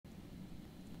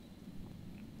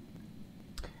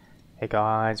Hey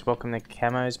guys, welcome to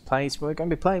Camo'sPlace. We're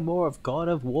going to be playing more of God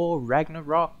of War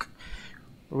Ragnarok.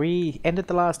 We ended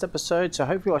the last episode, so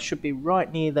hopefully I should be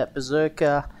right near that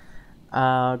Berserker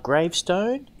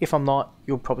gravestone. If I'm not,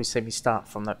 you'll probably see me start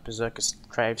from that Berserker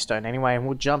gravestone anyway, and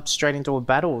we'll jump straight into a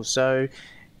battle. So,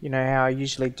 you know how I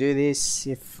usually do this.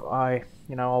 If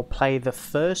I'll play the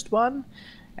first one,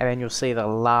 and then you'll see the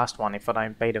last one if I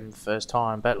don't beat them the first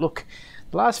time. But look,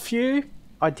 the last few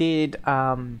I did.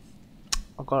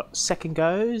 I got second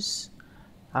goes,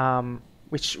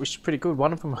 which was pretty good.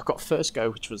 One of them I got first go,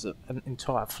 which was an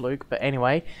entire fluke. But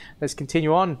anyway, let's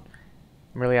continue on.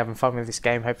 I'm really having fun with this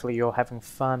game. Hopefully you're having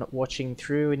fun watching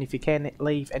through. And if you can,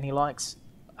 leave any likes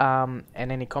and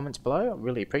any comments below. I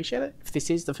really appreciate it. If this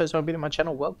is the first time you've been on my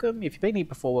channel, welcome. If you've been here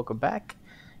before, welcome back.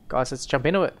 Guys, let's jump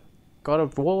into it. God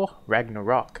of War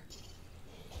Ragnarok.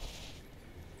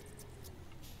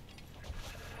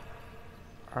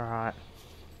 Alright.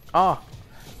 Oh!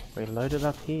 We loaded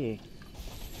up here.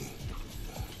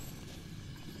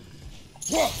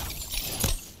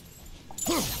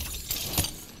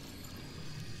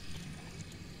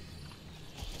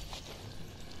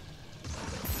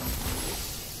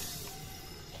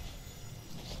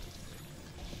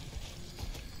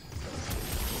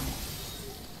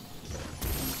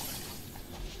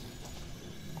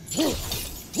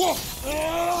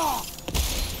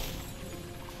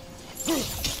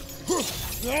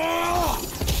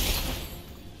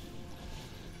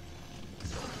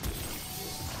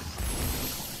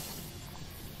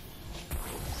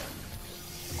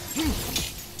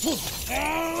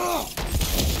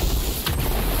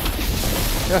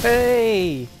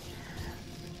 Hey!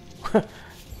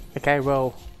 Okay,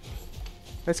 well,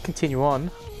 let's continue on.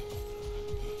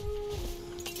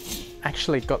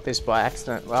 Actually got this by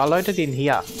accident. Well, I loaded in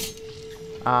here.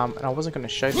 And I wasn't going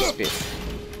to show this bit.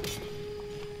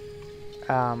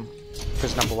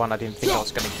 Because number one, I didn't think I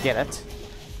was going to get it.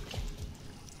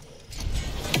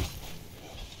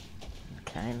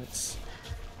 Okay, let's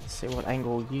see what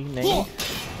angle you need.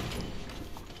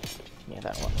 Yeah,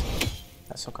 that one.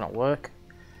 That's not going to work.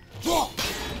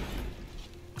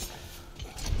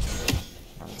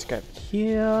 Let's go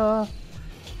here.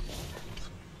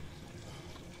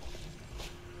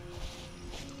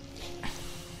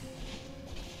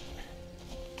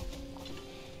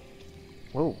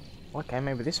 Whoa, okay,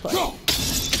 maybe this way.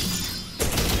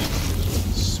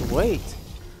 Sweet.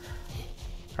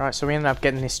 Alright, so we ended up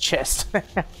getting this chest.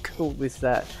 How cool is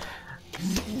that?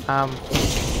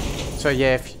 So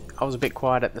yeah, I was a bit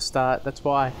quiet at the start, that's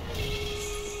why.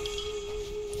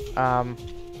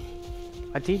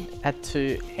 I did had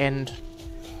to end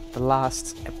the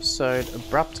last episode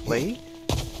abruptly.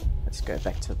 Let's go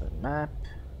back to the map.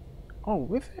 Oh,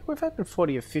 we've opened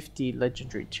 40 or 50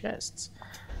 legendary chests.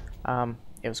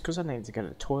 It was because I needed to go to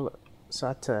the toilet, so I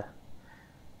had to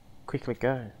quickly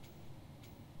go.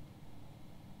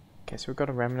 Okay, so we've got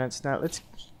a remnants now.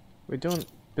 We're doing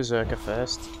Berserker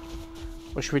first.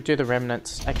 Or should we do the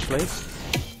remnants actually?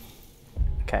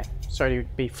 Okay, sorry to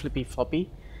be flippy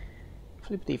floppy.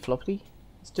 Flippity floppity.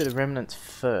 Let's do the remnants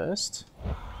first.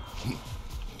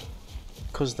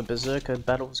 Because the Berserker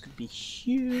battle is going to be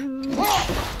huge.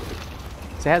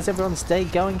 So how's everyone's day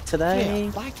going today?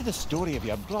 Yeah, back to the story of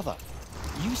your brother.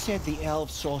 You said the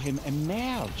elves saw him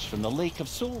emerge from the Lake of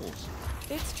Souls.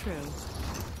 It's true.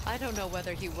 I don't know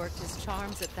whether he worked his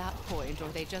charms at that point or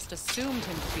they just assumed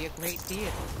him to be a great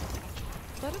deity.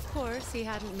 But of course, he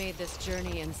hadn't made this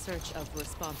journey in search of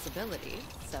responsibility,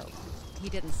 so he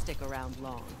didn't stick around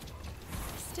long.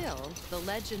 Still, the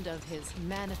legend of his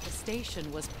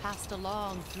manifestation was passed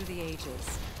along through the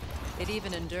ages. It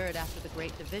even endured after the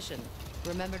Great Division,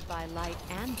 remembered by light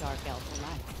and dark elf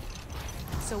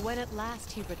alike. So when at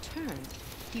last he returned,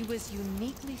 he was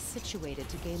uniquely situated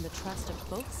to gain the trust of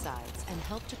both sides and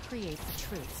help to create the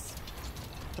truce.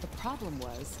 But the problem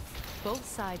was, both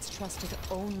sides trusted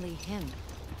only him.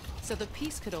 So the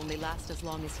peace could only last as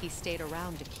long as he stayed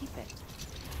around to keep it.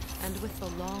 And with the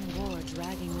long war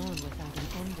dragging on without an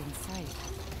end in sight,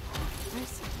 I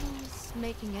suppose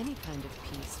making any kind of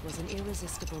peace was an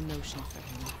irresistible notion for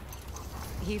him.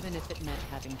 Even if it meant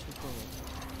having to bully.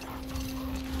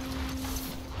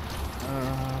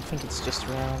 I think it's just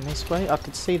around this way. I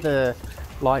could see the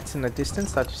lights in the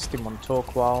distance. I just didn't want to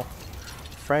talk while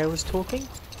Freya was talking.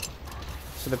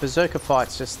 So the Berserker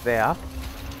fight's just there. Oh,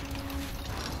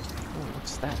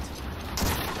 what's that?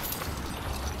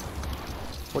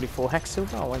 44 hack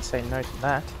silver? I won't say no to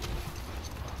that.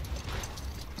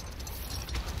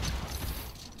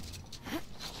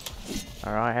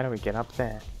 Alright, how do we get up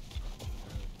there?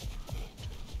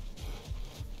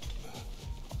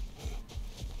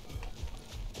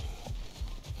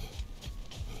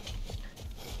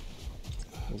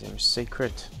 Is there a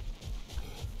secret?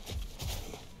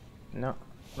 No,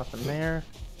 nothing there.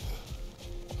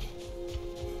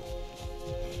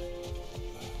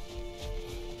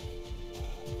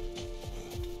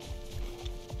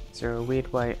 Is there a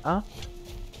weird way up?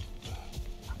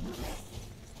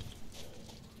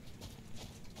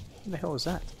 What the hell was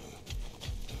that?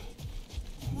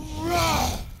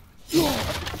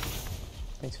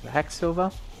 Thanks for the hack, Silver.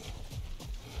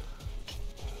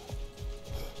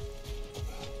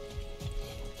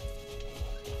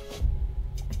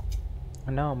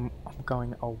 I know I'm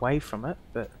going away from it,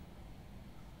 but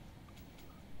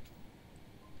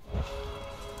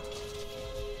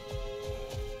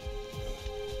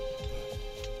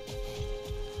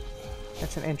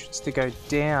that's an entrance to go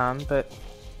down, but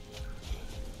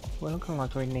we're looking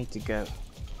like we need to go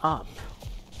up.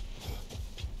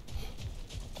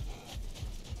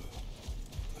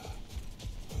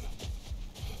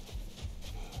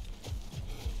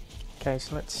 Okay,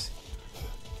 so let's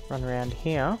run around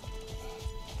here.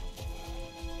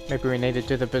 Maybe we need to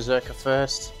do the Berserker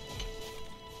first.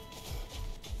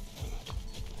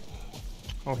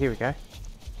 Oh, here we go.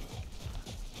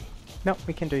 Nope,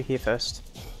 we can do here first.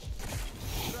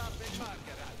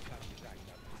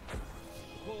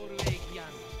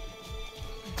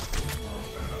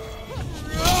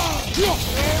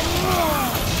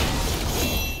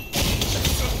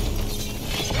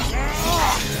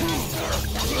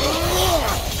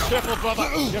 Careful, brother!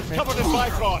 You're covered in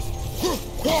Bifrost!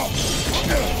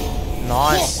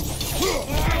 Nice!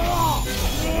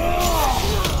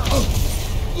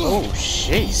 Oh,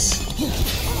 jeez!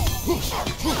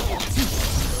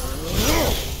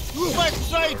 Left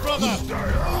side, brother!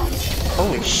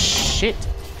 Holy shit!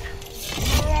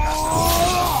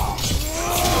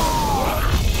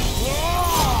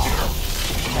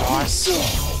 Nice!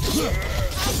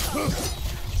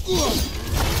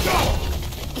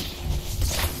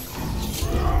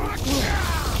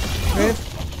 Move.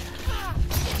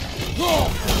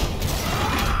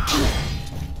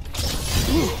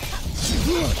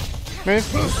 Move.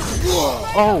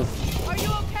 Oh! Are you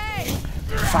okay?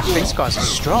 Fuck, these guys are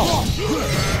strong.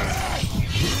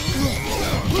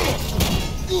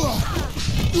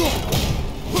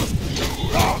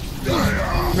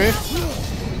 Move.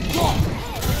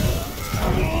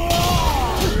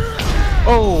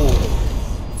 Oh!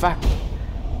 Fuck.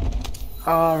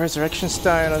 Oh, resurrection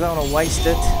stone. I don't want to waste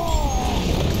it.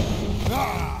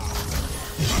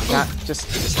 Nah, just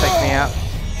take me out.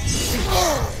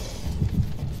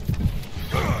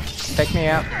 Take me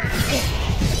out. Are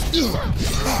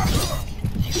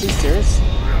you serious?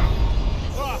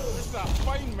 This is a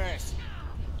fine mess.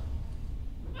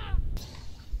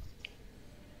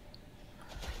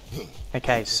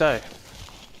 Okay, so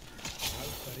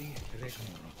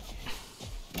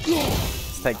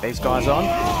let's take these guys on.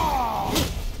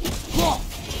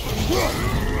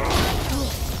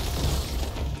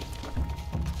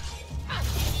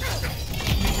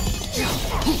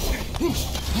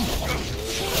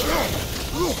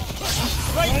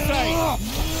 Right side!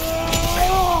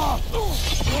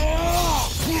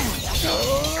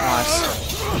 Nice.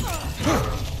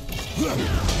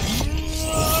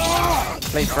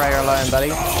 Leave Freya alone, buddy.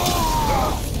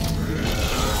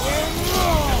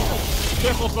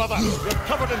 Careful, brother! You're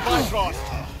covered in Bifrost!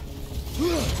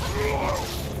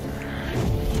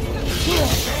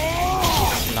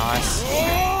 Nice.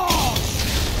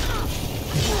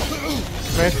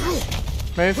 Move.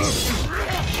 Move.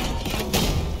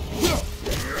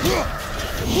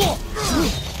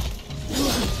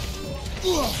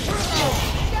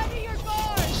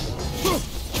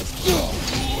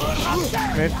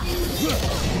 Move.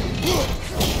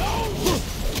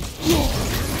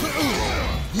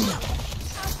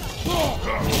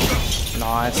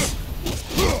 Nice.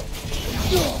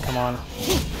 Come on.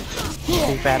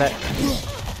 Keep at it.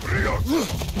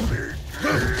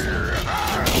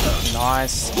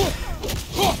 Nice.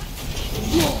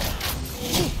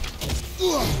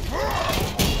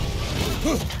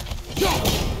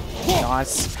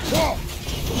 Nice.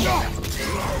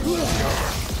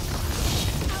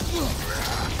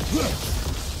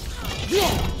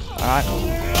 Alright.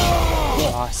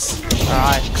 Nice.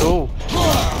 Alright, cool.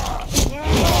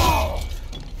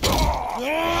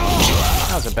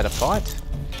 That was a better fight.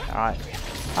 Alright.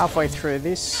 Halfway through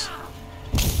this.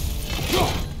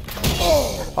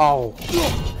 Oh.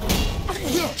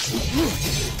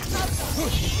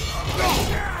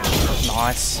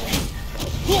 Nice.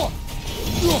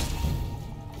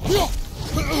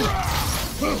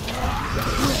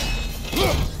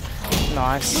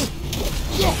 Nice.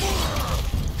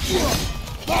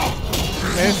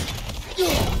 Move.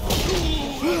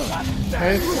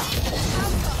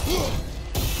 Move.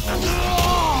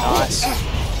 Nice.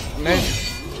 Move.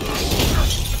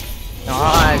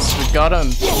 Nice, we got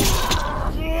him.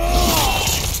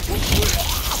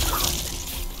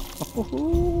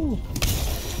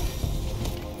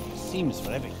 Seems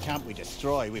for every camp we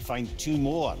destroy, we find 2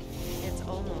 more. It's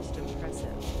almost impressive.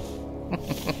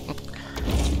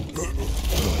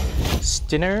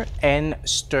 Stinner and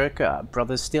Sturka,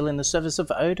 brothers still in the service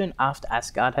of Odin after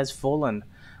Asgard has fallen.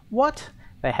 What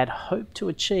they had hoped to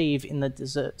achieve in the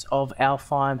deserts of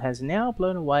Alfheim has now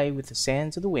blown away with the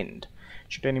sands of the wind.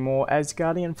 Should any more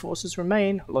Asgardian forces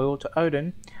remain loyal to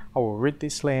Odin, I will rid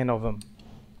this land of them.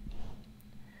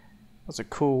 That's a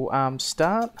cool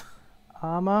start.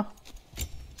 Armor.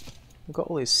 We've got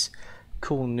all this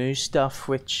cool new stuff,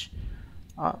 which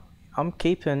I'm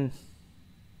keeping.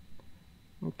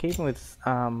 I'm keeping with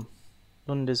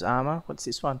Lunda's armor. What's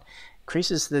this one?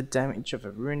 Increases the damage of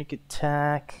a runic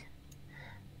attack.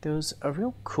 There was a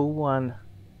real cool one.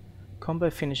 Combo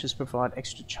finishes provide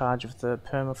extra charge of the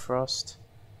permafrost.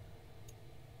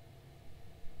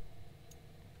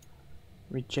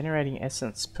 Regenerating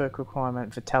essence perk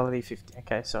requirement, vitality 50.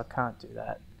 Okay, so I can't do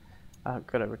that. I've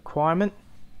got a requirement.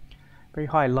 Very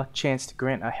high luck chance to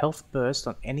grant a health burst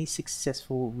on any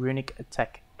successful runic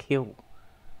attack kill.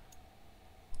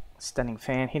 Stunning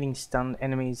fan. Hitting stunned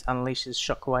enemies unleashes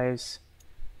shockwaves.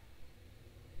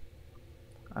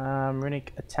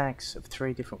 Runic attacks of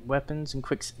 3 different weapons and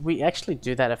quicks. We actually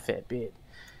do that a fair bit.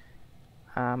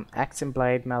 Axe and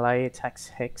blade melee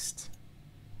attacks hexed.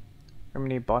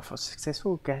 Remedy Bifrost.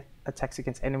 Successful attacks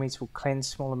against enemies will cleanse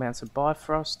small amounts of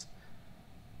Bifrost.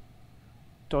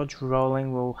 Dodge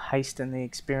rolling will hasten the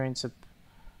experience of...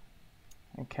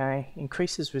 Okay.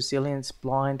 Increases resilience,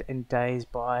 blind and daze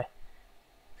by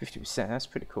 50%. That's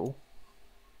pretty cool.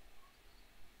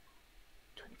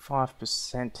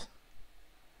 25%.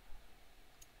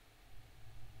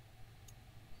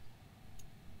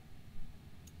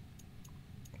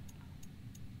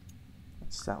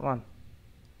 What's that one?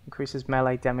 Increases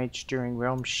melee damage during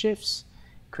realm shifts.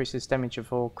 Increases damage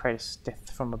of all Kratos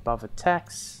death from above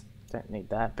attacks. Don't need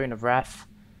that. Boon of Wrath.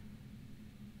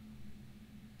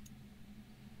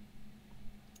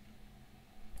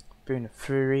 Boon of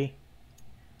Fury.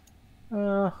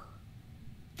 No,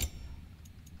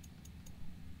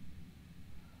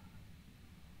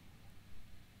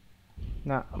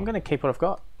 I'm gonna keep what I've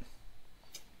got.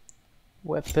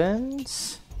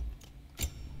 Weapons.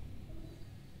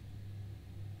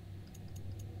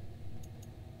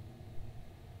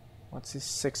 What's this?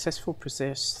 Successful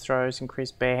possess throws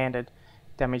increase barehanded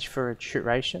damage for a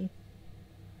duration.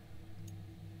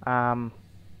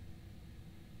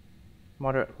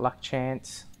 Moderate luck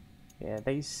chance. Yeah,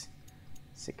 these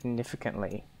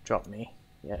significantly drop me.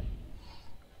 Yeah.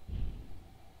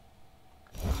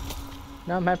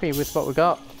 No, I'm happy with what we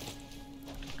got.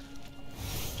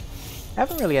 I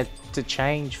haven't really had to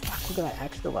change. Fuck, look at that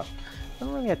axe go up. I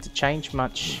haven't really had to change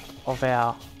much of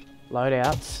our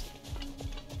loadouts.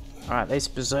 Alright, this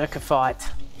Berserker fight.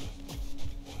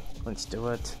 Let's do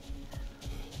it.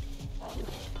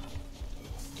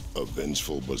 A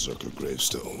vengeful Berserker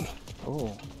gravestone.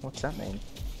 Oh, what's that mean?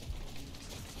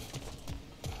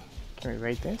 Can we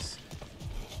read this?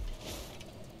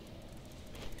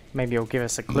 Maybe it'll give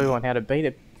us a clue on how to beat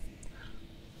it.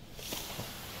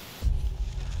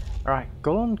 Alright,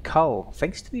 Golon Kull.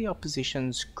 Thanks to the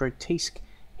opposition's grotesque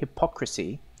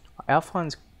hypocrisy,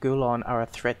 Alfheim's Golon are a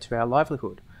threat to our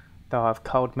livelihood. Though I've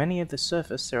culled many of the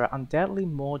surface, there are undoubtedly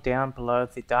more down below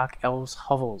the Dark Elves'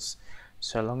 hovels.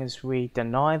 So long as we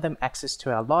deny them access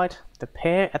to our light, the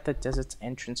pair at the desert's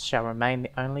entrance shall remain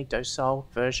the only docile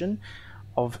version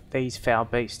of these foul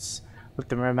beasts. Let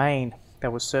them remain. They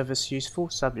will serve as useful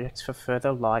subjects for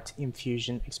further light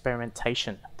infusion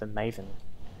experimentation. The Maven.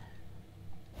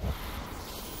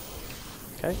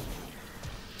 Okay.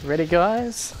 Ready,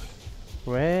 guys?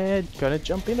 We're gonna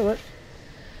jump into it.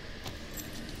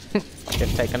 Get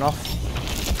taken off.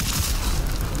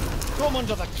 Come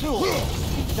under the cruel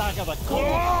dagger the core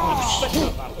and spit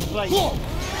of the blade.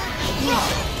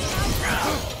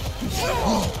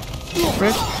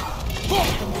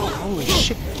 Holy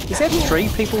shit. Is there 3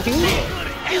 people here?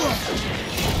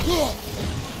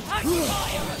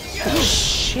 Oh,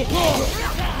 shit.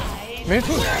 Move.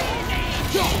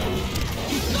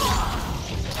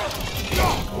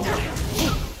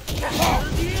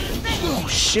 Oh,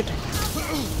 shit.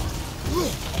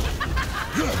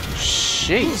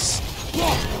 Jeez.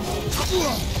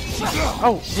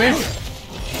 Oh, move.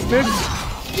 Move.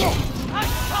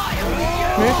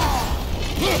 Move.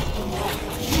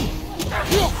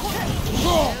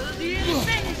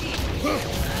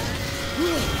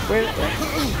 Where?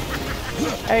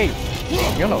 Hey.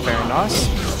 You're not very nice.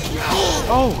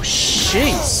 Oh,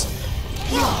 jeez.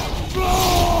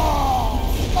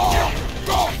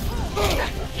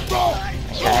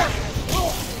 Okay.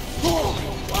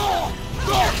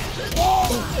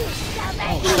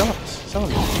 Oh,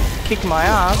 someone kicked my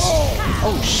ass.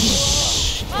 Oh,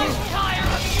 shh.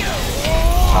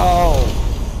 Oh.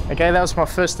 Okay, that was my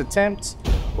first attempt.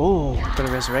 Oh, got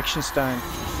a resurrection stone.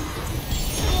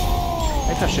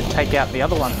 Maybe I should take out the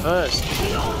other one first.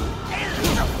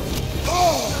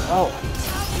 Oh.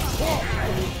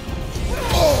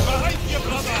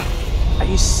 Are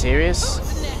you serious?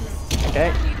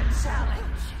 Okay.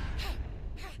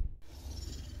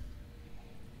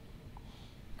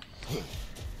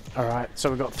 Alright, so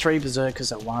we've got 3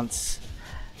 berserkers at once,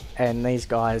 and these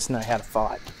guys know how to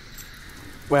fight.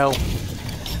 Well,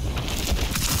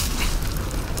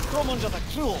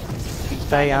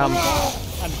 they have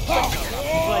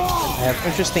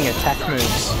interesting attack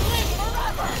moves.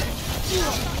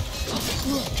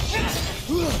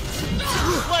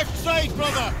 Left side,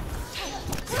 brother!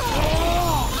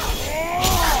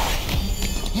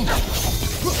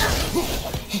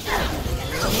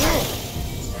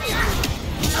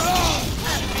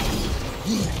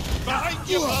 Behind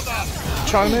you, brother!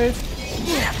 Try to move.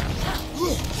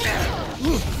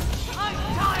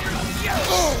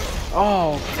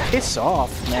 Oh, piss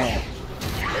off, man.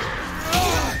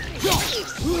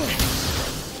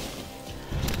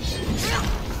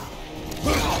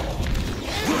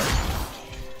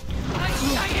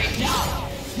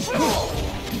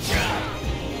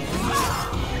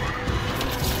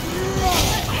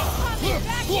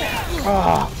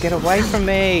 Oh, get away from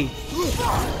me!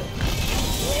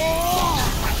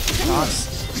 Nice.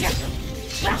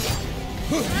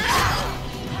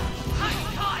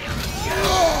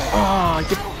 Oh,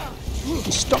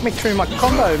 you stopped me through my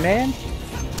combo, man.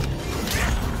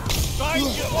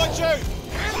 Watch out!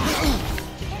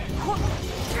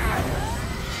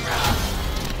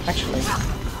 Actually.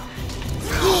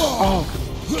 Oh,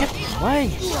 get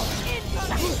away!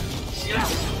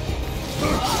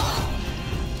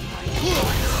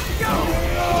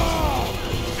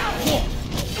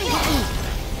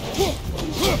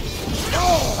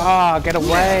 Ah, get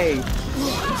away!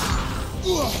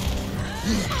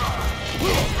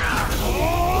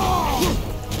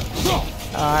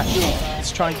 Alright,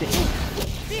 let's try and get you.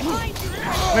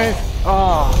 Move!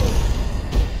 Oh!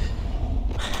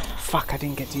 Fuck, I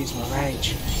didn't get to use my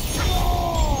rage.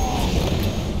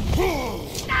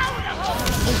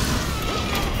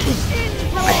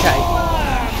 Okay.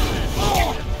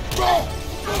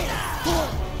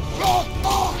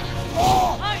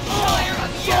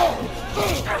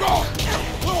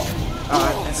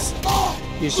 Alright, let's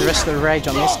use the rest of the rage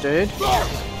on this dude.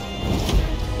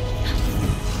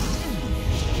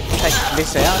 Take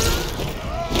this out.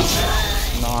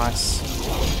 Nice.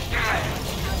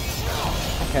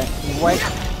 Okay, wait.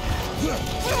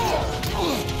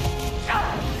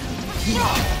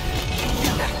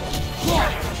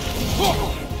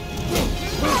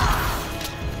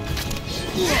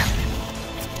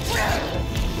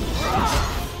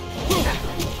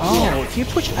 Oh, if you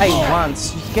push A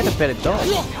once, you get a better dodge.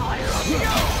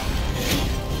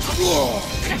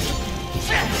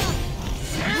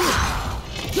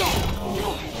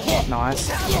 Nice.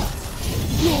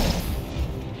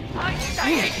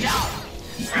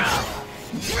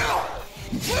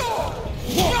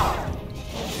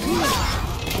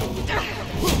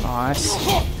 Nice.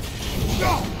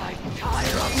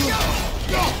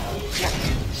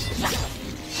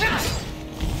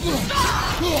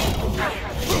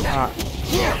 Alright,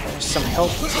 some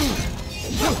help.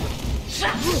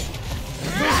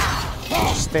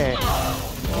 Just there.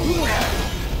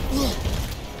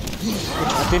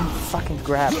 Which I didn't fucking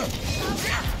grab.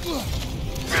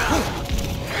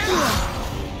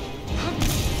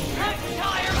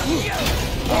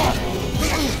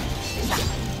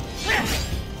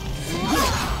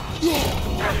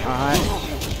 Alright.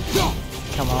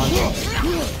 Come on.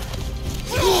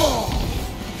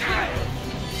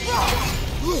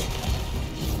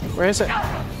 Where is it?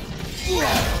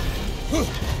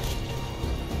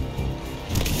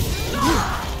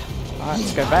 Alright,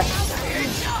 let's go back.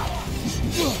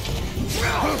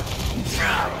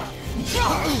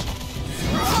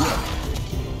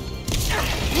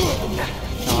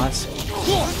 Nice.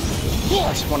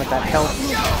 I just wanted that help.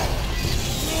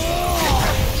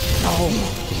 Oh.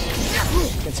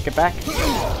 Let's get back.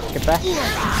 Get back.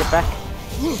 Get back.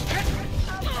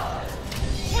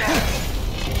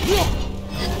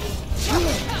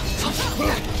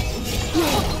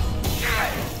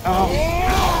 Oh.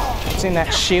 It's in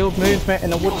that shield movement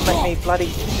and it wouldn't let me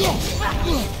bloody...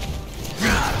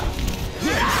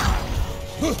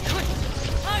 Move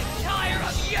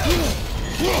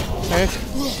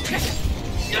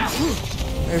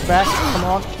back, come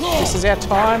on. This is our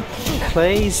time.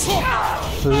 Please.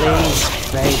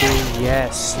 Please, baby,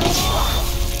 yes.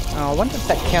 Oh, I wonder if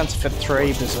that counts for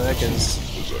 3 berserkers.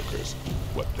 Berserkers,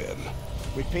 what then?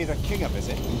 We pay the king a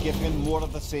visit and give him more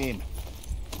of the same.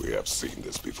 We have seen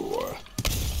this before.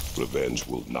 Revenge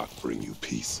will not bring you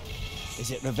peace.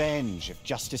 Is it revenge if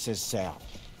justice is served?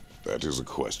 That is a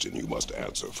question you must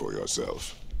answer for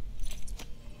yourself.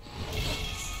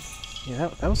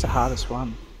 Yeah, that was the hardest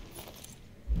one.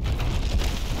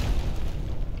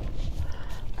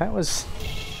 That was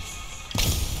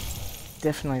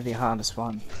definitely the hardest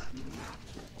one.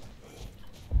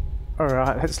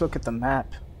 Alright, let's look at the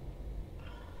map.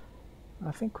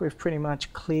 I think we've pretty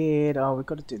much cleared. Oh, we've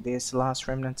got to do this, last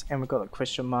remnants, and we've got a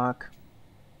question mark.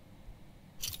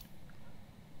 Let's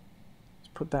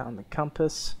put that on the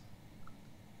compass.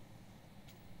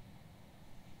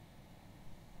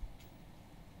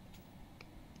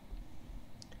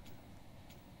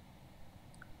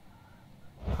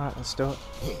 Alright, let's do it.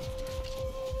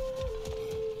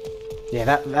 Yeah,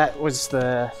 that was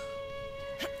the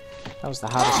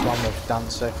hardest one we've done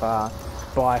so far,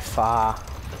 by far.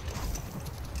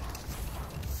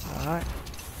 Alright.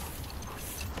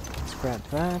 Let's grab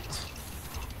that.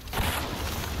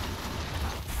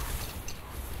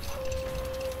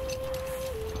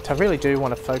 I really do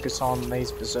want to focus on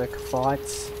these berserker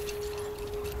fights.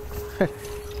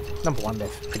 Number one, they're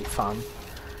pretty fun.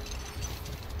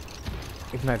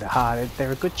 Even though they're hard,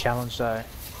 they're a good challenge though.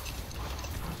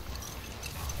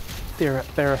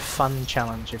 They're a fun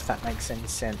challenge, if that makes any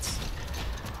sense.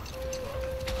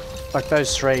 Like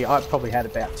those 3, I probably had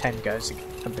about 10 goes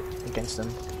against them.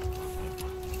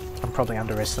 I'm probably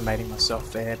underestimating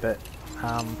myself there, but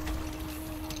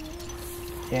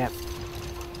yeah.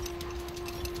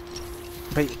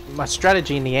 But my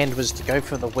strategy in the end was to go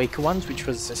for the weaker ones, which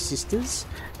was the sisters,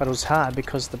 but it was hard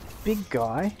because the big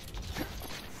guy...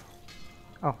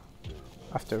 Oh,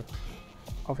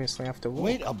 obviously I have to walk.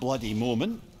 Wait a bloody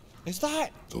moment. Is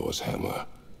that Thor's hammer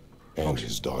and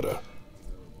his daughter.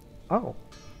 Oh.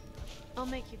 I'll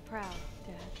make you proud,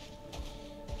 Dad.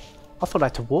 I thought I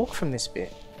had to walk from this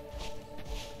bit.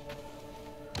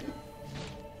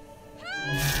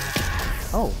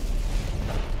 Oh.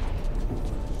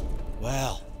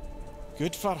 Well,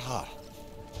 good for her.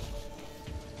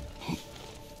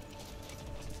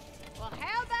 Well,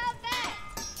 how about that?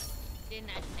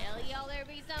 Didn't I tell y'all there'd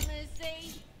be something to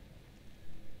see?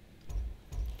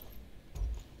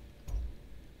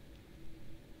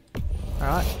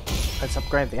 Alright, let's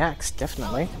upgrade the axe,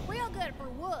 definitely. Oh, it's real good for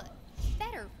wood.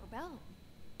 Better for bone.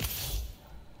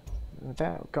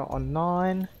 That got on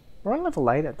 9. We're on level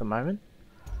 8 at the moment.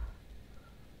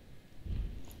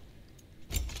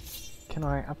 Can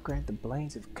I upgrade the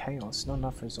Blades of Chaos? Not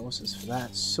enough resources for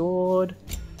that. Sword.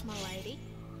 My lady.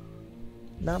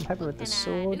 No, I'm happy with the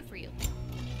sword. Do for you?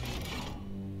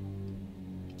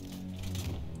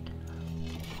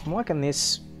 I'm liking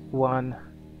this one.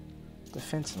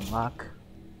 Defense and luck.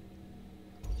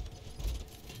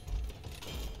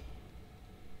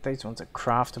 These ones are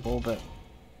craftable, but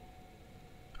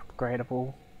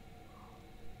upgradable.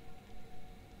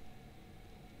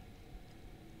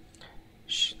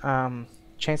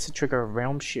 Chance to trigger a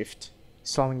realm shift,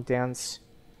 slowing down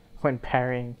when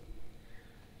parrying.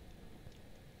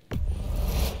 Brutal.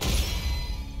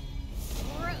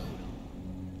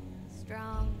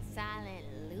 Strong, silent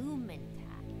lumen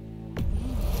type.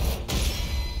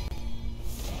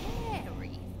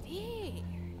 Very fierce.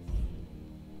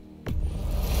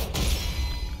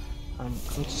 I'm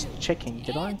just checking,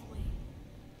 did I?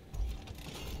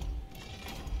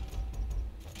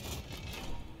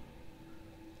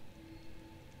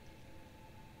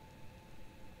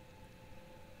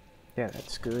 Yeah,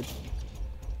 that's good.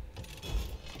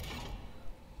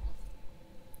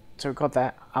 So we've got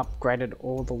that upgraded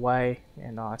all the way. Yeah,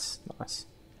 nice, nice.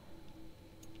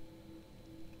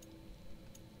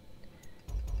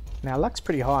 Now luck's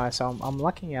pretty high, so I'm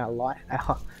lucking our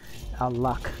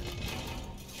luck.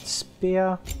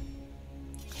 Spear.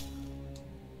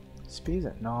 Spear's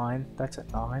at 9. That's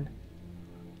at 9.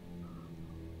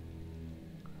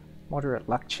 Moderate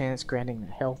luck chance granting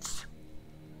health.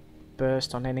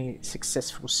 Burst on any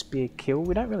successful spear kill.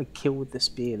 We don't really kill with the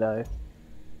spear though.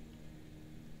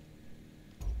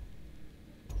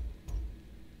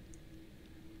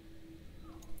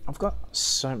 I've got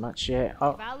so much, yeah.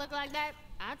 Oh. If I look like that,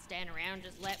 I'd stand around and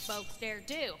just let folks stare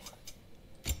too.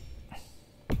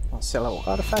 I'll sell our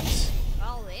artifacts.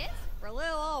 All this for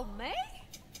little old me?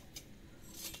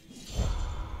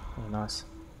 Oh, nice.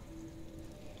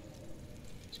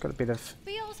 got a bit of...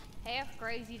 Feels half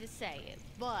crazy to say it,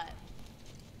 but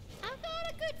I've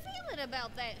got a good feeling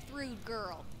about that Thrud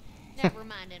girl. Never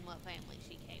minding what family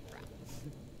she came from.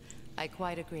 I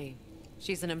quite agree.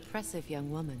 She's an impressive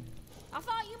young woman. I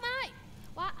thought you might.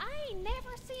 Why, I ain't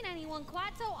never seen anyone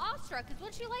quite so awestruck as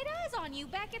when she laid eyes on you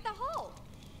back at the hole.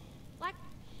 Like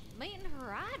meeting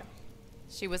her idol.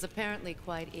 She was apparently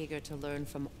quite eager to learn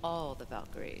from all the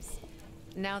Valkyries.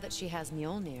 Now that she has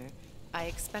Mjolnir, I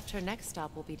expect her next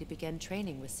stop will be to begin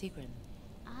training with Sigrun.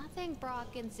 I think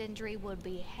Brock and Sindri would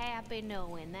be happy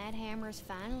knowing that hammer's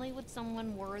finally with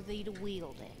someone worthy to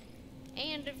wield it.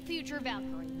 And a future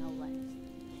Valkyrie, no less.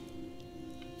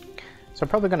 So I'm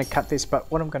probably going to cut this,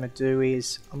 but what I'm going to do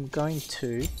is I'm going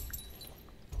to...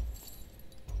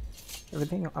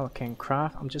 Everything I can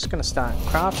craft, I'm just going to start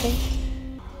crafting.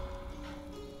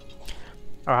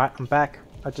 Alright, I'm back.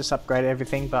 I just upgraded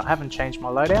everything, but I haven't changed my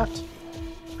loadout.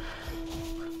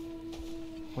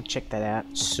 We'll check that out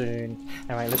soon.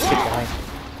 Anyway, let's get going.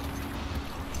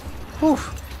 Whew,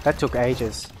 that took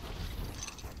ages.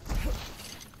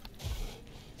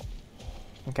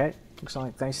 Okay, looks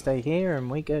like they stay here and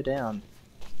we go down.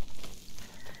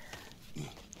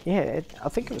 Yeah, I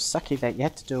think it was sucky that you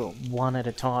had to do it one at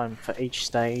a time for each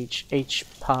stage, each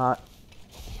part,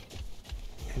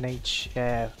 and each,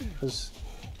 it's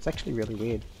actually really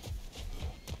weird.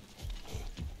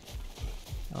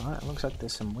 Alright, looks like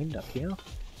there's some wind up here.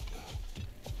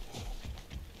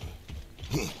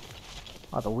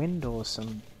 Either wind or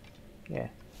some... yeah,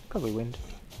 probably wind.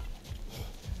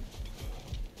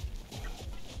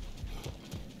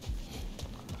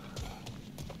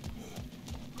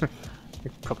 We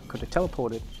probably could have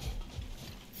teleported.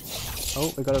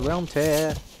 Oh, we got a realm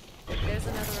tear. There's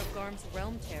another of Garm's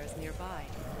realm tears nearby.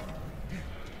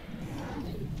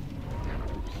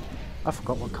 I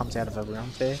forgot what comes out of a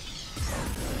realm tear.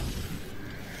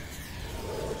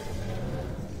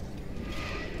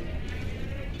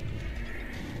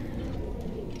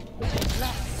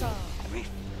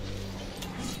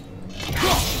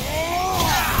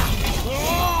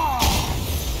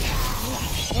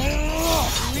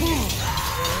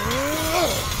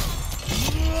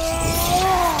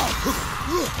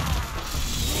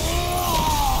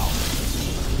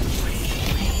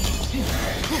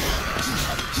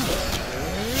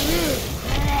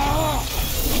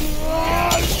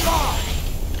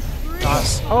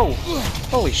 Nice. Oh!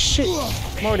 Holy shit!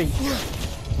 I'm already...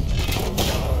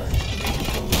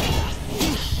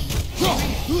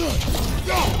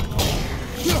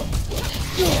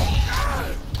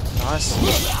 Nice.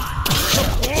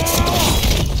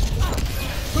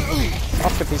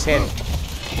 Off with his head.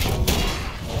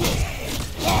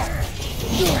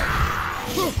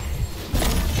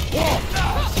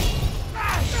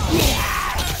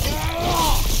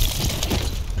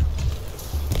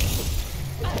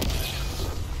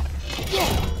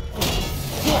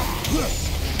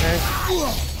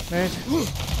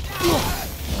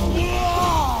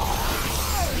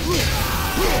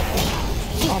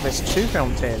 Oh, there's two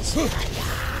realm tears.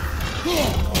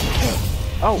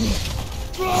 Oh!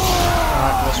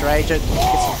 Alright, let's rage it.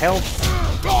 Get some health.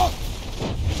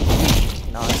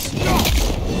 Nice.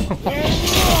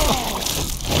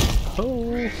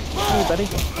 Oh, hey buddy.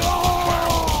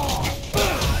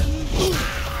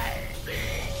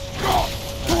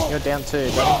 Right, you're down too,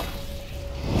 buddy.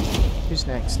 Who's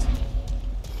next?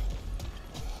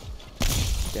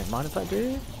 Don't mind if I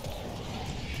do.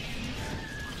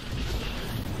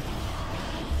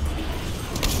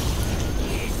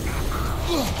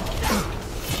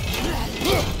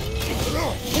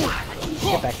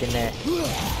 Get back in there.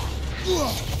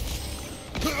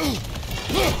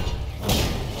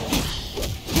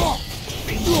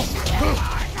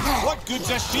 What good's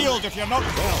a shield if you're not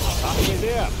well? Halfway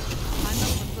there. I'm not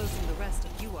for closing the rest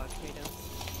if you are, Kratos.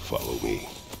 Follow me.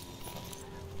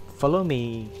 Follow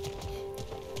me.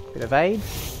 Bit of aid.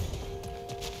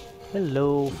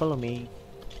 Hello, follow me.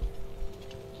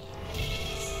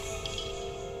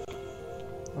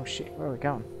 Oh shit, where are we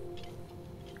going?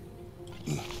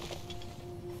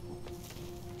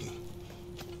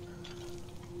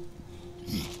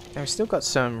 Now we've still got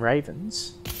some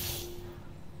ravens.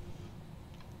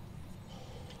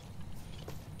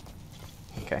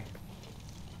 Okay.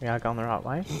 We are going the right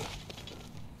way.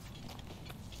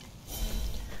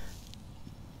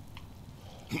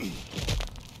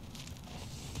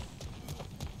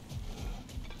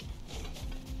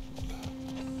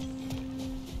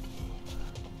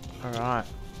 Alright.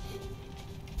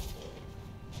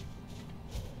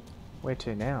 Where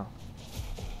to now?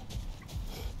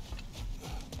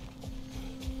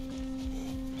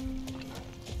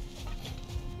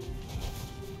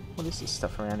 What is this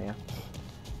stuff around here?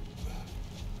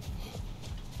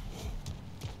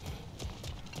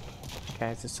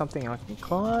 Okay, is there something I can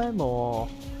climb, or...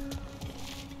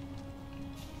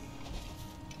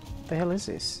 What the hell is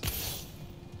this?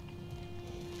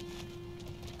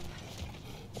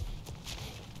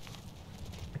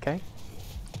 Okay.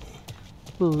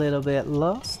 A little bit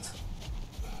lost.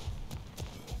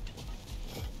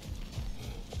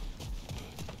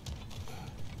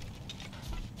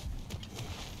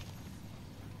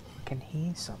 I can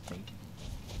hear something.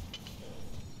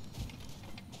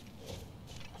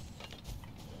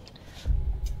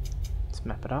 Let's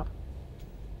map it up.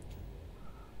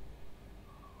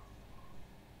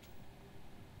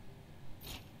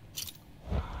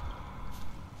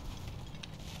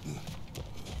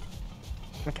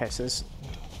 Okay, so this,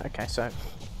 okay, so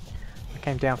I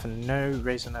came down for no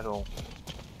reason at all.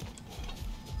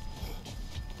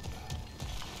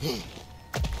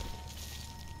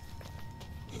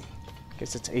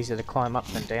 Guess it's easier to climb up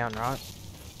than down, right?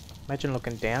 Imagine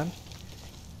looking down.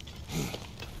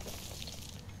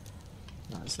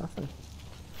 No, there's nothing.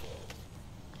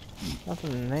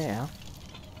 Nothing in there.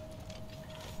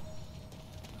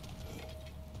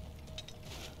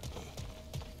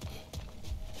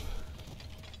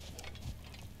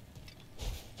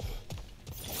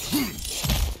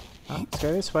 Oh, let's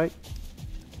go this way.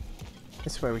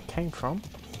 This is where we came from.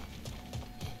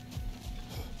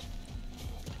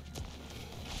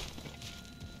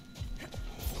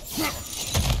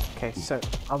 Okay, so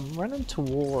I'm running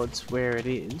towards where it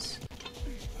is,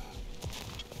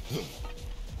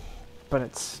 but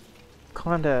it's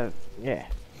kinda, yeah,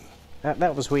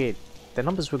 that was weird. The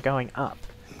numbers were going up,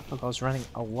 like I was running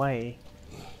away.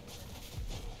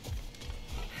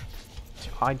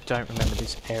 I don't remember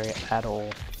this area at all.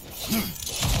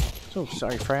 Oh,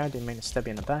 sorry Freya, I didn't mean to stab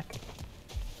you in the back.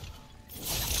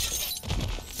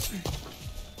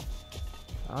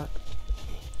 Alright.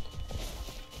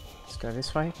 Let's go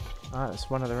this way. Alright, there's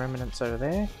one of the remnants over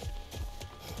there.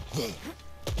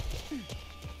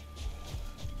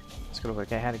 Just gotta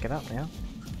work out how to get up now.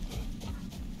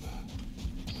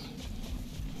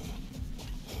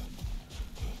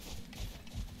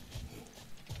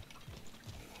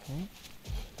 Okay.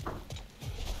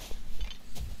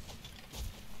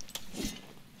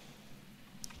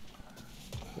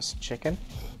 Just checking.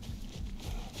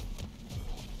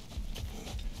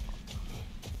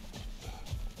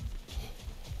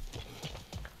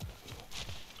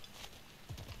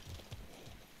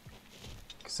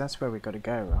 Because that's where we got to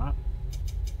go, right?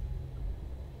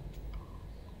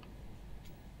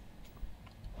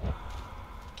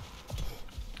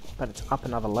 But it's up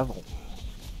another level.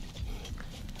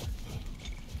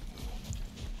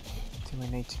 Do we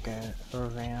need to go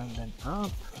around and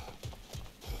up?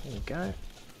 There we go.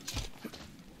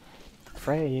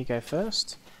 Freya, you go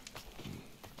first.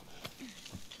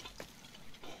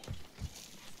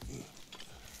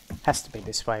 Has to be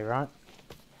this way, right?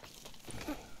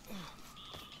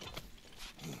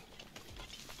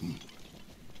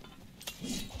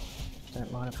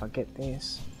 Don't mind if I get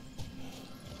this.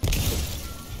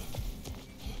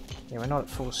 Yeah, we're not at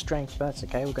full strength, but that's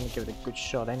okay. We're going to give it a good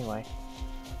shot anyway.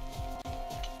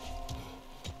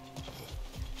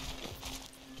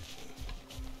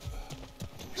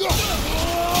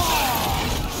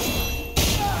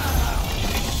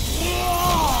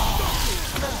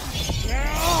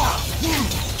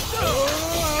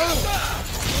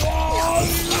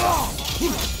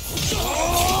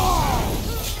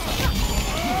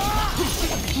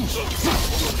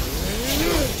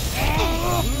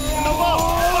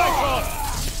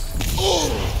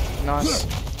 Nice.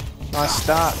 Nice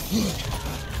start.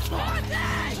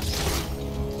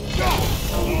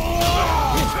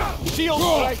 Shield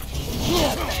strike.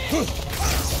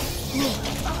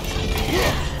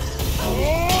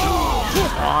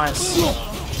 Nice.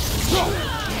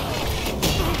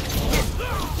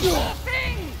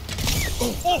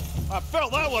 Oh, I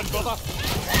felt that one, brother.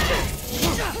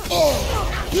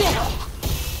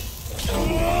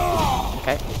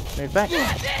 Okay, move back.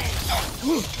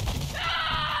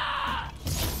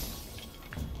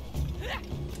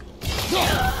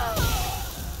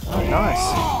 Oh, nice.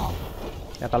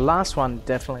 Now the last one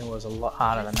definitely was a lot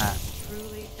harder than that.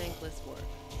 Truly thankless work.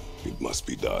 It must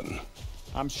be done.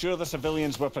 I'm sure the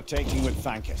civilians were partaking would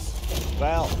thank us.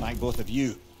 Well, thank both of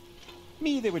you.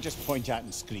 Me, they would just point at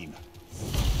and scream.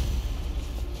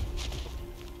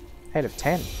 8 of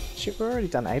 10. Shit, we've already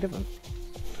done 8 of them.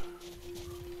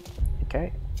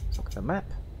 Okay, let's look at the map.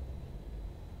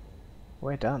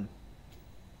 We're done.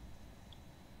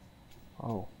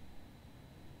 Oh.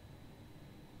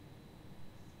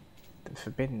 The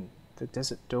forbidden, the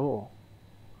desert door.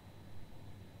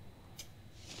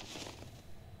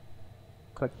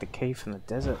 Collect the key from the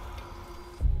desert.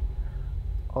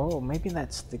 Oh, maybe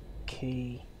that's the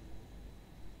key.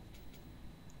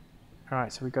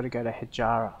 Alright, so we've got to go to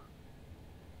Hejara.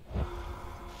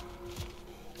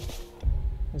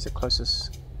 Where's the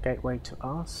closest gateway to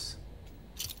us?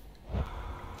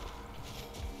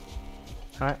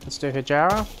 Alright, let's do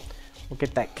Hejara. We'll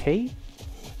get that key.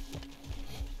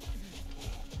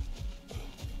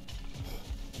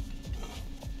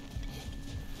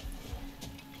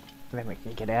 And then we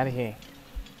can get out of here.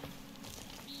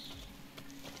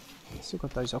 Still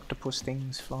got those octopus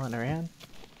things flying around.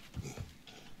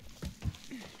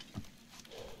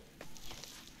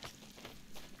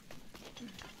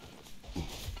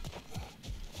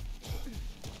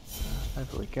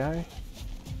 Over we go.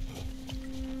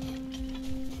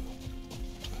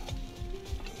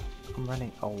 I'm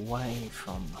running away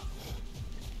from...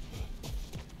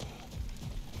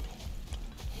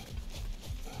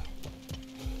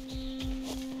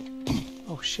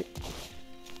 Oh shit.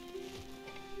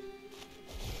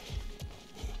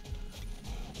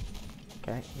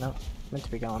 Okay, no, meant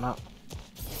to be going up.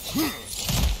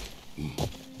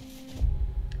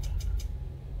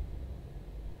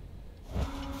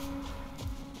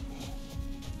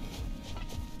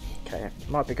 Okay,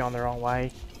 might be going the wrong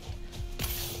way.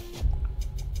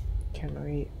 Can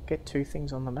we get two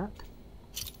things on the map?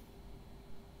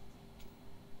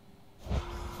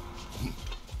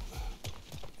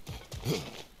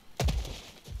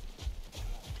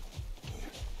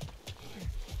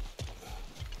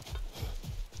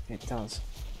 It does.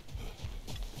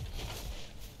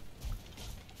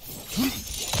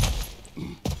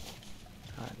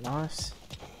 Alright, nice.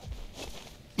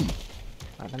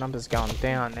 Right, the number's going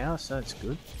down now, so that's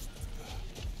good.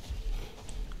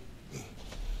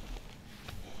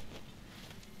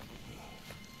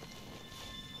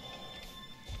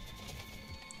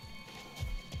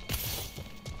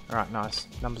 Alright, nice.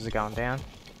 Numbers are going down.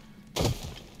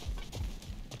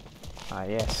 Ah,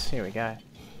 yes, here we go.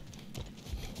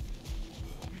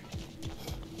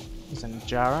 Is it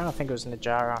Najara? I think it was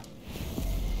Najara.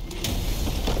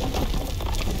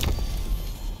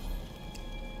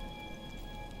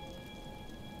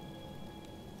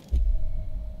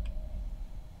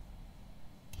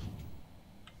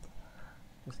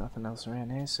 There's nothing else around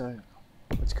here, so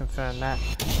let's confirm that.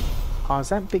 Oh, is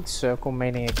that big circle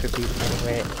meaning it could be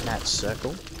anywhere in that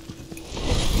circle?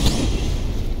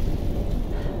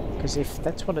 Because if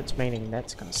that's what it's meaning,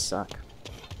 that's gonna suck.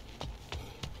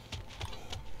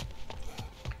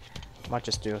 Might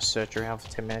just do a search around for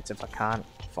 10 minutes if I can't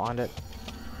find it.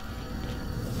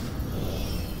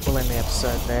 We'll end the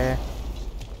episode there.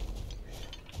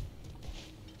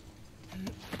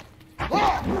 Okay,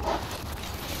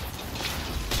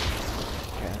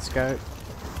 let's go.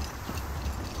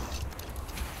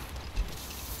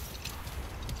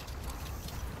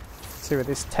 See where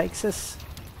this takes us.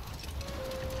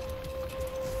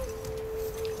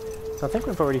 So I think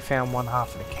we've already found one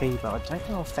half of the key, but I don't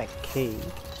know if that key...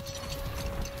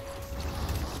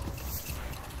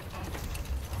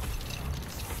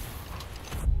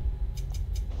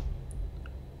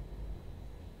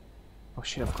 Oh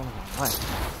shit, I've gone the wrong way.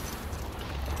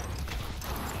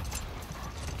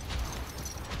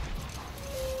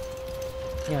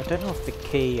 Yeah, I don't know if the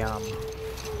key,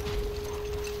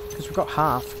 because we've got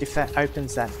half, if that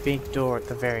opens that big door at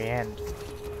the very end.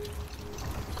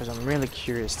 Because I'm really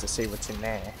curious to see what's in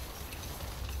there.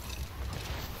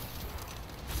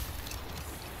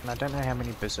 And I don't know how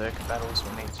many Berserker battles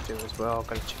we'll need to do as well, I've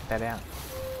got to check that out.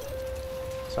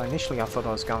 So initially I thought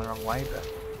I was going the wrong way, but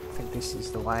I think this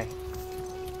is the way.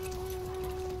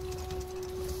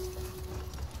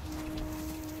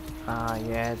 Ah,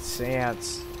 yeah, it's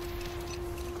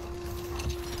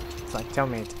like, tell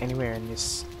me it's anywhere in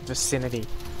this vicinity.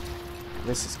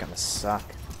 This is gonna suck.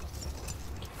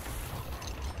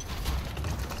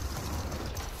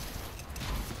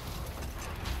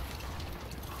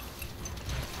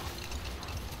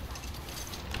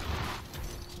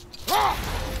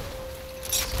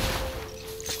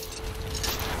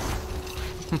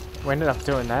 We ended up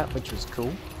doing that, which was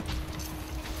cool.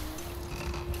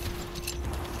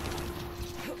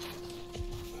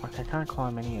 Like, I can't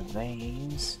climb any of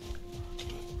these.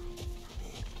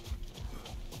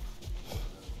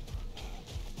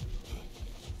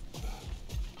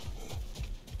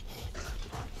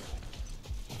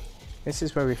 This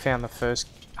is where we found the first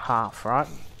half, right?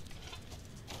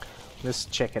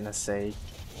 Just checking to see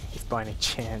if by any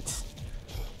chance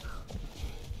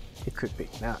it could be.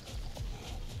 No.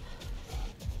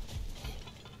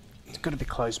 It's got to be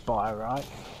close by, right?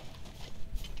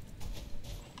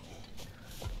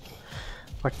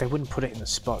 Like, they wouldn't put it in the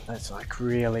spot that's like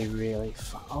really, really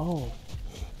far. Oh.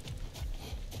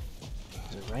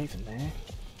 There's a raven there.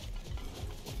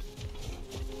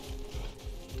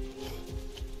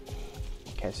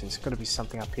 Okay, so there's got to be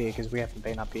something up here because we haven't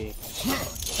been up here.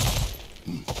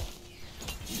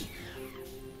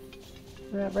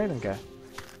 Where'd that raven go?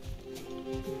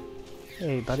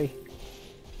 Hey, buddy.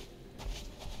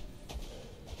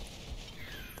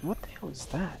 What the hell is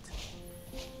that?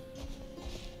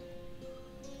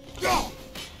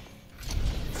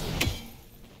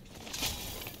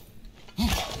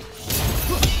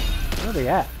 Where are they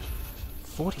at?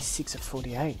 46 of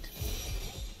 48.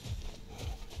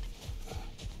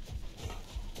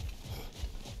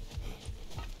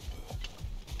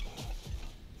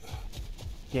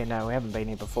 Yeah, no, we haven't been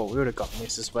here before. We would have gotten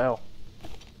this as well.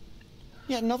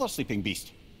 Yet another sleeping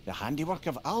beast. The handiwork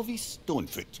of Alvis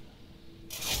Stonefoot.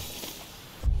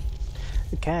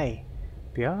 Okay.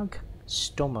 Björg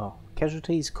Stormer.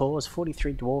 Casualties cause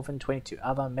 43 dwarven, 22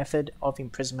 other. Method of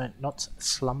imprisonment not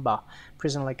slumber.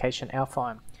 Prison location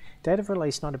Alfheim. Date of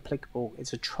release not applicable.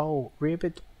 It's a troll.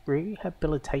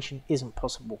 Rehabilitation isn't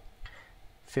possible.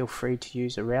 Feel free to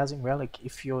use a rousing relic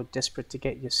if you're desperate to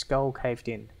get your skull caved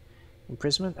in.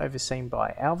 Imprisonment overseen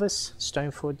by Alvis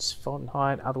Stonefoot's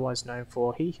Fontenheim, otherwise known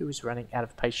for he who is running out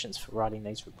of patience for writing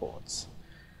these reports.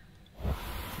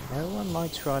 No one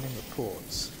likes writing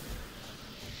reports.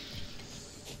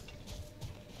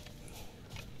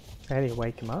 How do you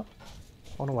wake him up?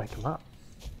 I want to wake him up.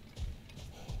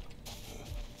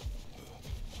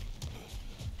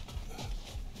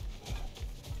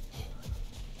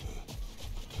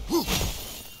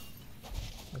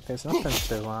 If there's nothing to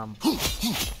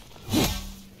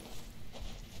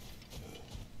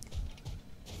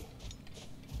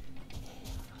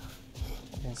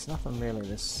there's nothing really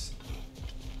this.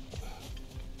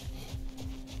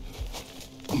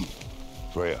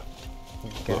 Freya.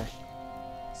 Okay.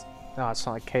 No, it's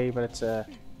not a key, but it's a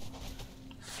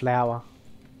flower.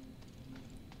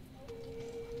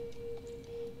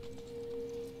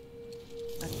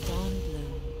 A dawn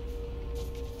bloom.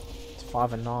 It's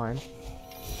 5 and 9.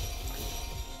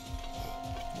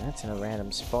 That's in a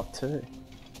random spot too.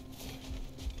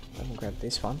 I can grab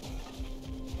this one.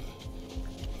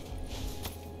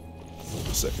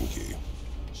 The second key.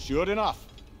 Sure enough.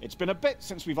 It's been a bit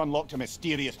since we've unlocked a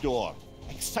mysterious door.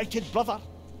 Excited, brother?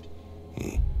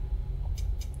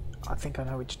 I think I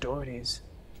know which door it is.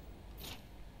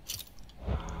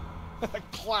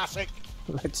 Classic.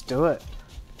 Let's do it.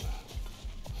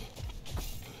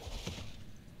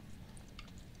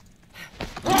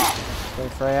 Go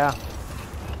Freya.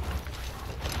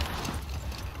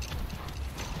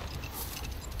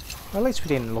 Well, at least we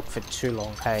didn't look for too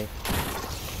long, hey.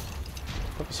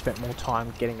 Probably spent more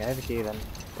time getting over here than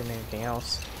anything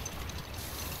else.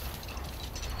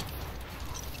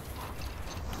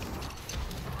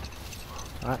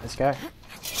 Alright, let's go.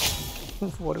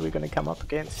 What are we going to come up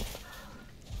against?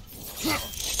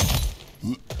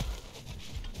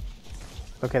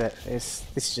 Look at it.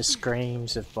 This just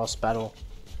screams of boss battle.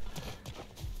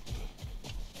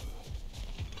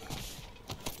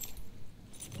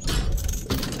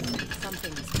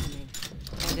 Something is coming,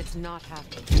 and it's not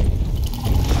happening.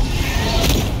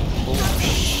 Oh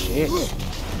shit.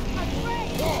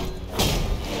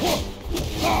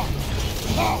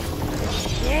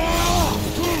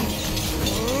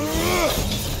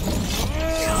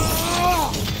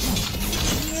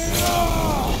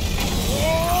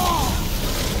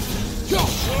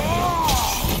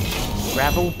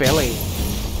 Gravel belly.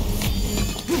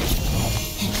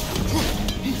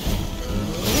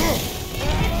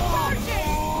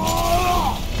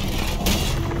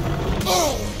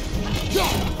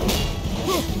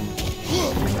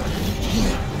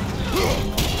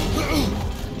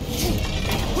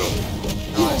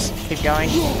 Nice. Keep going.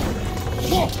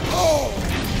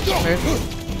 Move.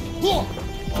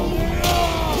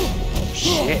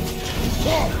 Shit.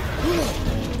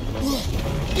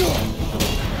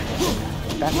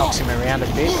 That knocks him around a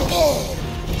bit.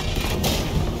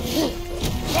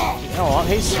 You know what?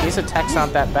 His attacks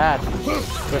aren't that bad.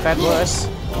 We've had worse.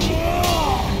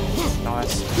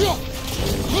 Nice.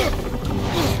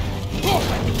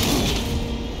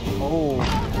 Oh.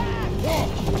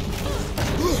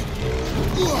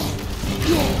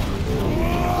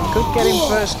 Could get him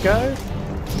first go.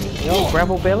 The old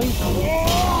gravel belly.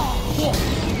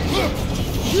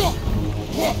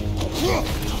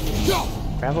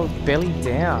 Gravel belly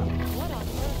down. What on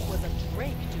earth was a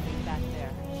drake doing back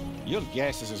there? Your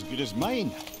guess is as good as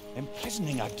mine.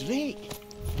 Imprisoning a drake.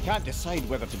 Can't decide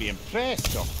whether to be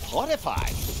impressed or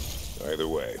horrified. Either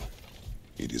way,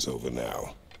 it is over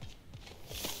now.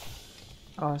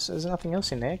 Oh, so there's nothing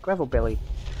else in there. Gravel belly.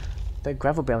 The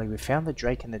Gravelbelly, we found the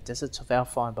drake in the deserts of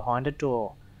Alfheim behind a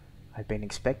door. I'd been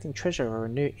expecting treasure or a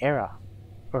new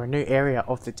area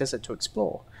of the desert to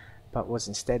explore, but was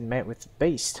instead met with the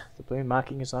beast. The blue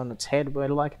markings on its head were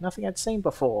like nothing I'd seen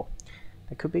before.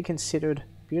 They could be considered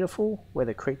beautiful, were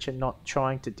the creature not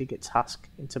trying to dig its husk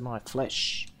into my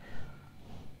flesh.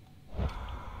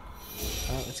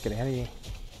 Alright, let's get out of here.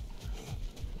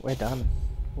 We're done.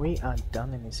 We are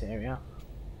done in this area.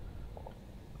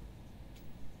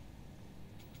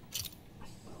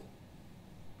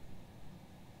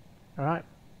 Alright.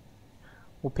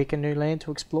 We'll pick a new land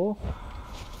to explore.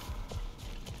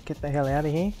 Get the hell out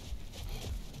of here.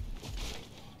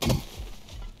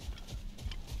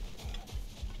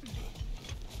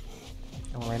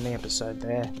 And we'll end the episode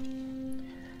there.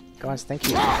 Guys, thank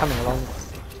you for coming along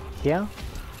here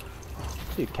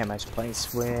to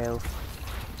Camo'sPlace, where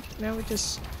now we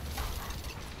just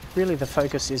really the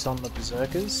focus is on the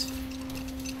Berserkers.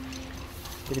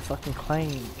 But if I can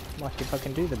claim, like if I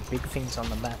can do the big things on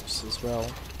the maps as well.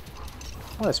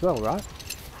 Oh, as well, right?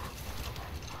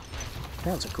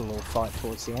 That was a cool little fight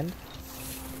towards the end.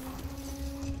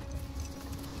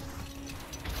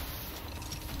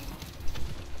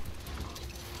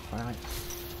 Alright.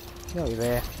 Nearly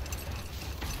there.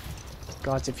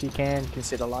 Guys, if you can,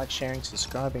 consider like, sharing,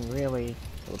 subscribing, really.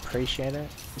 I'll appreciate it.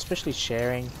 Especially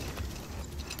sharing.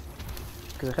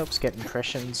 Because it helps get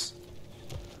impressions.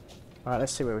 Alright,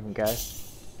 let's see where we can go.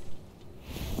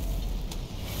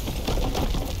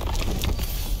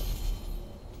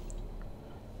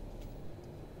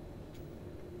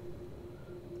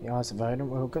 The Eyes of Odin.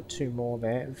 Well, we've got two more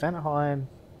there. Vanaheim.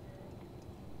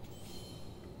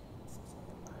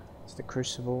 It's the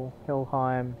Crucible.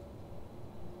 Helheim.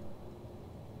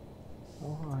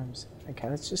 Helheim's. Okay,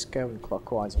 let's just go in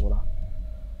clockwise order.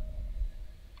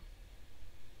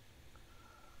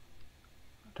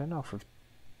 I don't know if we've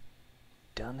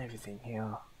done everything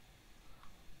here.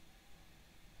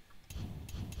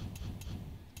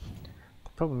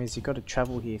 The problem is you've got to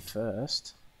travel here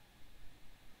first.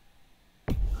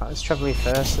 Alright, let's travel here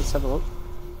first, let's have a look.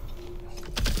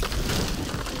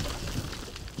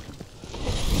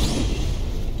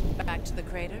 Back to the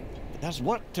crater? There's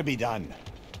work to be done.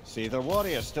 See, their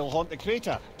warriors still haunt the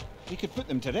crater. We could put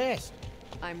them to rest.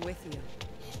 I'm with you.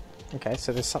 Okay,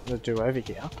 so there's something to do over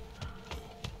here.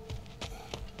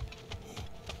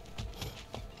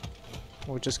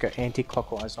 We'll just go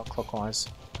anti-clockwise, not clockwise,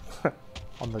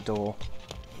 on the door.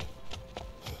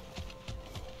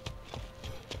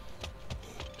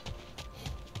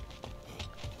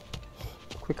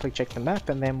 Quickly check the map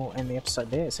and then we'll end the episode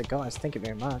there. So guys, thank you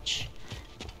very much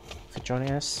for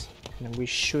joining us, and we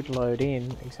should load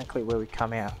in exactly where we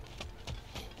come out.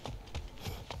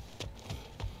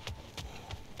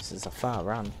 This is a far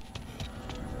run.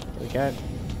 There we go.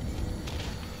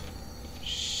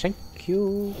 Thank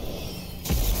you.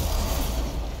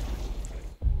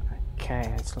 Okay,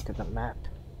 let's look at the map.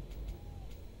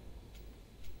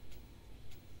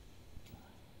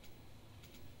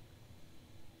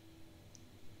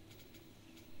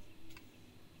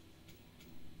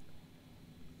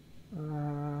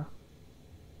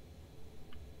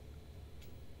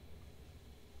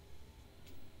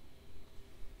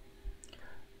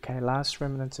 Okay, last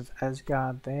remnants of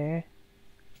Asgard there.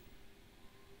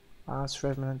 Last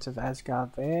remnants of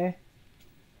Asgard there.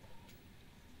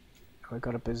 We've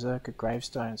got a Berserker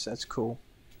gravestone, so that's cool.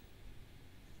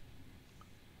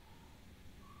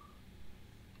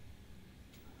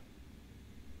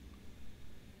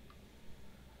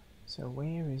 So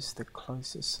where is the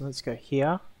closest? So let's go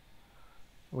here.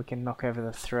 We can knock over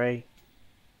the 3.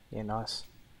 Yeah, nice.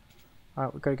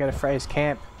 Alright, we've got to go to Freya's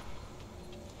camp.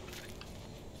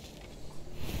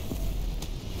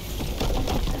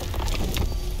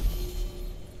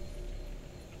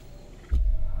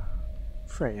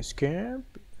 Freya's camp.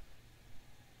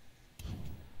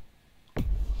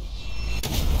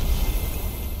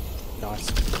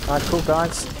 Nice. Alright, cool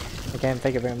guys. Again,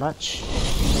 thank you very much.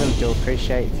 I really do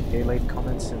appreciate if you do leave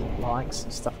comments and likes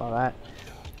and stuff like that.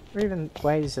 Or even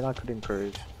ways that I could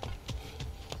improve.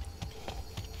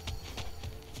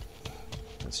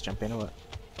 Let's jump into it.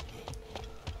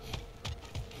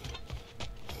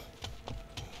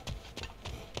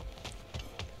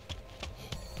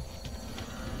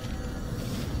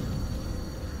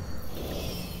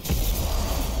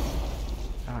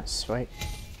 Alright, sweet.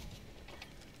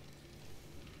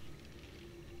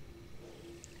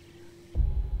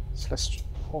 Celestial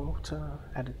altar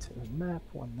added to the map,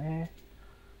 one there.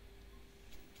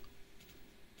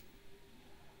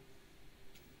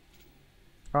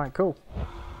 Alright, cool.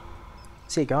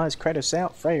 See you guys, Kratos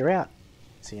out, Freya out.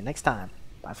 See you next time.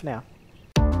 Bye for now.